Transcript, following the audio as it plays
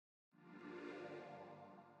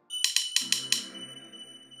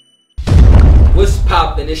What's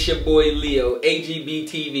poppin'? It's your boy Leo,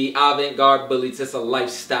 AGBtv, Avant-Garde Bullies. It's a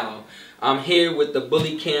lifestyle. I'm here with the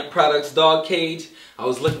BullyKamp Products Dog Cage. I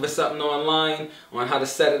was looking for something online on how to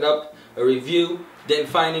set it up, a review. Didn't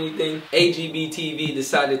find anything. AGBtv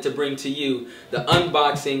decided to bring to you the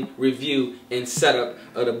unboxing, review, and setup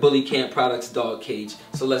of the BullyKamp Products Dog Cage.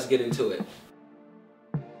 So let's get into it.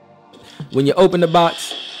 When you open the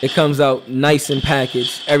box, it comes out nice and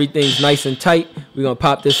packaged. Everything's nice and tight. We're gonna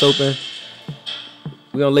pop this open.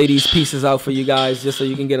 We're gonna lay these pieces out for you guys just so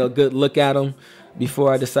you can get a good look at them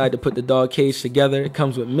before I decide to put the dog cage together. It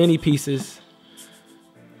comes with many pieces.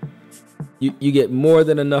 You get more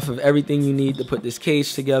than enough of everything you need to put this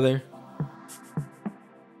cage together.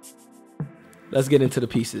 Let's get into the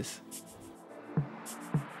pieces.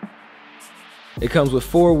 It comes with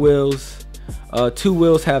 4 wheels. 2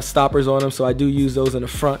 wheels have stoppers on them, so I do use those in the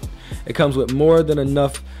front. It comes with more than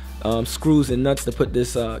enough screws and nuts to put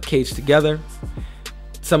this cage together.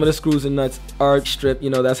 Some of the screws and nuts are stripped, you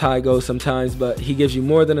know, that's how it goes sometimes, but he gives you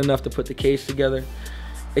more than enough to put the cage together.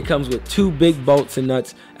 It comes with 2 big bolts and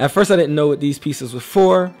nuts. At first I didn't know what these pieces were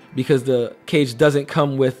for because the cage doesn't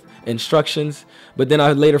come with instructions, but then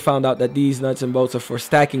I later found out that these nuts and bolts are for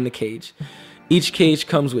stacking the cage. Each cage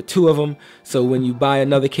comes with 2 of them, so when you buy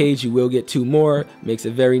another cage you will get 2 more. Makes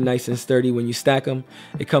it very nice and sturdy when you stack them.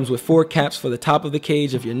 It comes with 4 caps for the top of the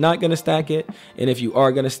cage if you're not going to stack it, and if you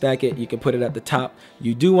are going to stack it you can put it at the top.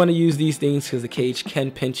 You do want to use these things because the cage can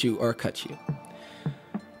pinch you or cut you.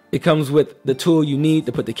 It comes with the tool you need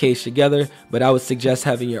to put the cage together, but I would suggest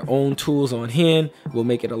having your own tools on hand. Will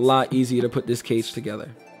make it a lot easier to put this cage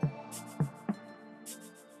together.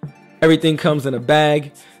 Everything comes in a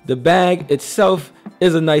bag. The bag itself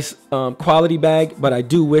is a nice quality bag, but I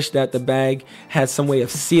do wish that the bag had some way of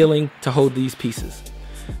sealing to hold these pieces.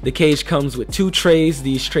 The cage comes with 2 trays.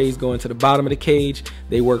 These trays go into the bottom of the cage.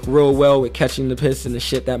 They work real well with catching the piss and the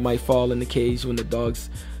shit that might fall in the cage when the dog's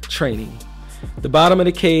training. The bottom of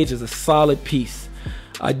the cage is a solid piece.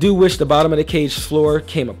 I do wish the bottom of the cage floor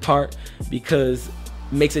came apart because it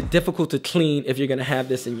makes it difficult to clean if you're going to have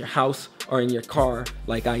this in your house or in your car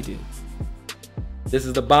like I do. This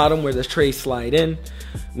is the bottom where the trays slide in.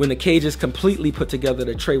 When the cage is completely put together,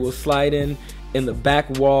 the tray will slide in, and the back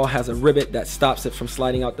wall has a rivet that stops it from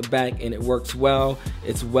sliding out the back, and it works well.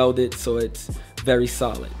 It's welded, so it's very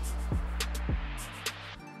solid.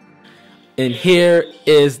 And here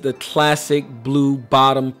is the classic blue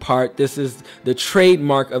bottom part. This is the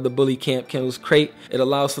trademark of the BullyKamp Kennel's crate. It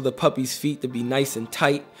allows for the puppy's feet to be nice and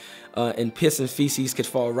tight, and piss and feces could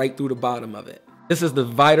fall right through the bottom of it. This is the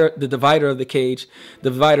divider of the cage. The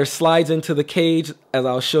divider slides into the cage, as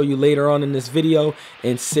I'll show you later on in this video,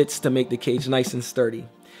 and sits to make the cage nice and sturdy.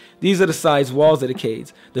 These are the side walls of the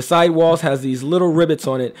cage. The side walls has these little rivets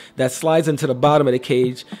on it that slides into the bottom of the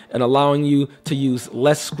cage and allowing you to use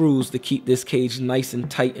less screws to keep this cage nice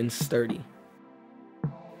and tight and sturdy.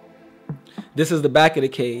 This is the back of the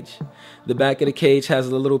cage. The back of the cage has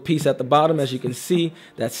a little piece at the bottom, as you can see,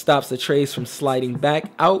 that stops the trays from sliding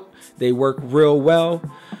back out. They work real well.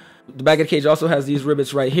 The back of the cage also has these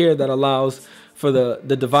rivets right here that allows for the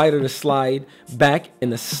divider to slide back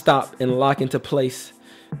and to stop and lock into place.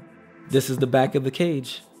 This is the back of the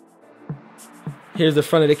cage. Here's the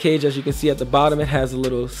front of the cage. As you can see at the bottom, it has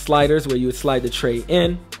little sliders where you would slide the tray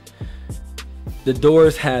in. The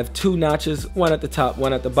doors have 2 notches, one at the top,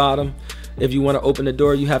 one at the bottom. If you want to open the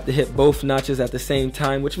door, you have to hit both notches at the same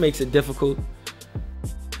time, which makes it difficult.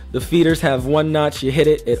 The feeders have 1 notch. You hit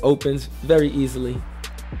it, it opens very easily.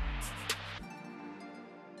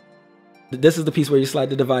 This is the piece where you slide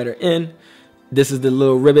the divider in. This is the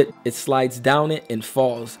little rivet. It slides down it and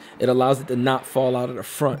falls. It allows it to not fall out of the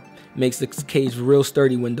front. Makes the cage real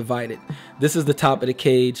sturdy when divided. This is the top of the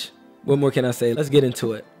cage. What more can I say? Let's get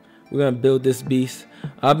into it. We're gonna build this beast.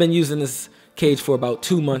 I've been using this cage for about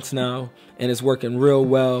 2 months now, and it's working real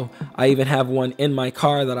well. I even have one in my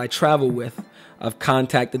car that I travel with. I've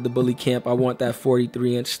contacted the BullyKamp. I want that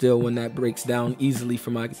 43-inch still when that breaks down easily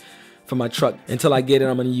for my truck. Until I get it,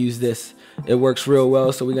 I'm gonna use this. It works real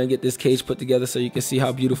well, so we're gonna get this cage put together so you can see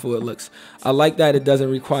how beautiful it looks. I like that it doesn't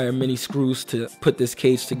require many screws to put this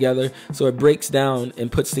cage together, so it breaks down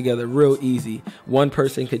and puts together real easy. One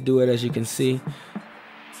person could do it, as you can see.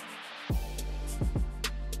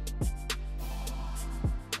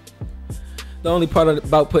 The only part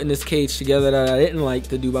about putting this cage together that I didn't like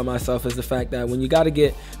to do by myself is the fact that when you got to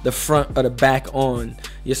get the front or the back on,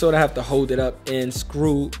 you sort of have to hold it up and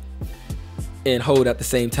screw and hold at the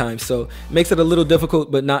same time. So it makes it a little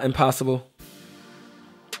difficult, but not impossible.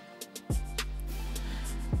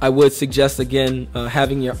 I would suggest, again,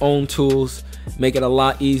 having your own tools. Make it a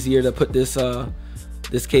lot easier to put this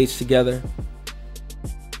this cage together.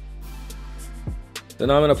 So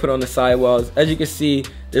now I'm gonna put on the sidewalls. As you can see,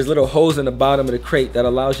 there's little holes in the bottom of the crate that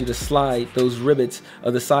allows you to slide those rivets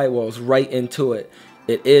of the sidewalls right into it.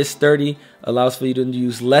 It is sturdy, allows for you to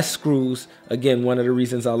use less screws. Again, one of the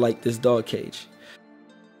reasons I like this dog cage.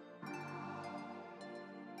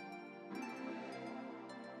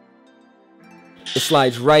 It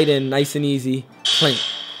slides right in, nice and easy. Clink.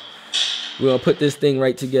 We're gonna put this thing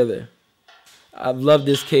right together. I've loved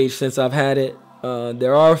this cage since I've had it.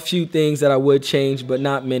 There are a few things that I would change, but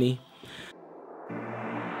not many.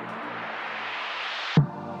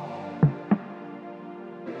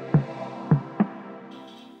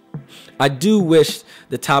 I do wish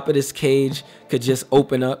the top of this cage could just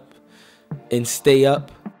open up and stay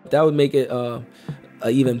up. That would make it an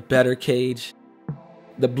even better cage.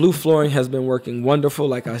 The blue flooring has been working wonderful,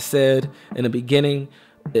 like I said in the beginning.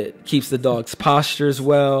 It keeps the dog's postures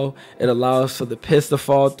well. It allows for the piss to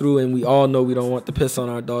fall through, and we all know we don't want the piss on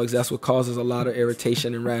our dogs. That's what causes a lot of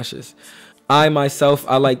irritation and rashes. I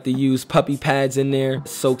like to use puppy pads in there. It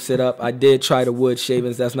soaks it up. I did try the wood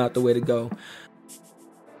shavings. That's not the way to go.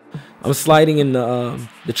 I'm sliding in the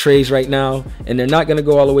trays right now, and they're not gonna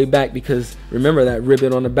go all the way back because remember that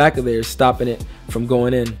ribbon on the back of there is stopping it from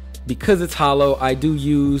going in. Because it's hollow, I do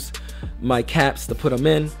use my caps to put them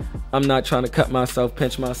in. I'm not trying to cut myself,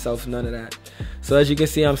 pinch myself, none of that. So as you can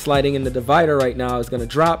see, I'm sliding in the divider right now. It's gonna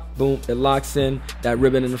drop, boom, it locks in. That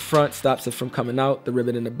ribbon in the front stops it from coming out. The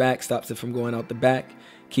ribbon in the back stops it from going out the back.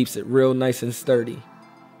 Keeps it real nice and sturdy.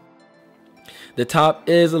 The top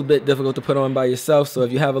is a bit difficult to put on by yourself, so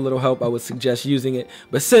if you have a little help, I would suggest using it.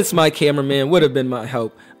 But since my cameraman would have been my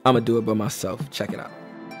help, I'm gonna do it by myself. Check it out.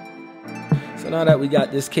 So now that we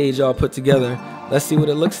got this cage all put together, let's see what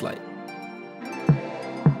it looks like.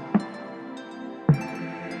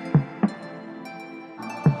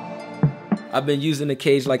 I've been using the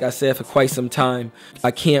cage, like I said, for quite some time.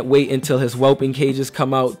 I can't wait until his whelping cages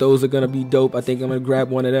come out. Those are gonna be dope. I think I'm gonna grab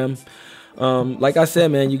one of them. Like I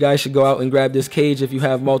said, man, you guys should go out and grab this cage if you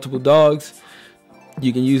have multiple dogs.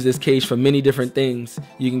 You can use this cage for many different things.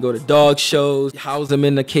 You can go to dog shows, house them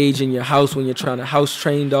in the cage in your house when you're trying to house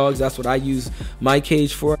train dogs. That's what I use my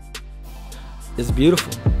cage for. It's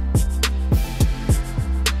beautiful.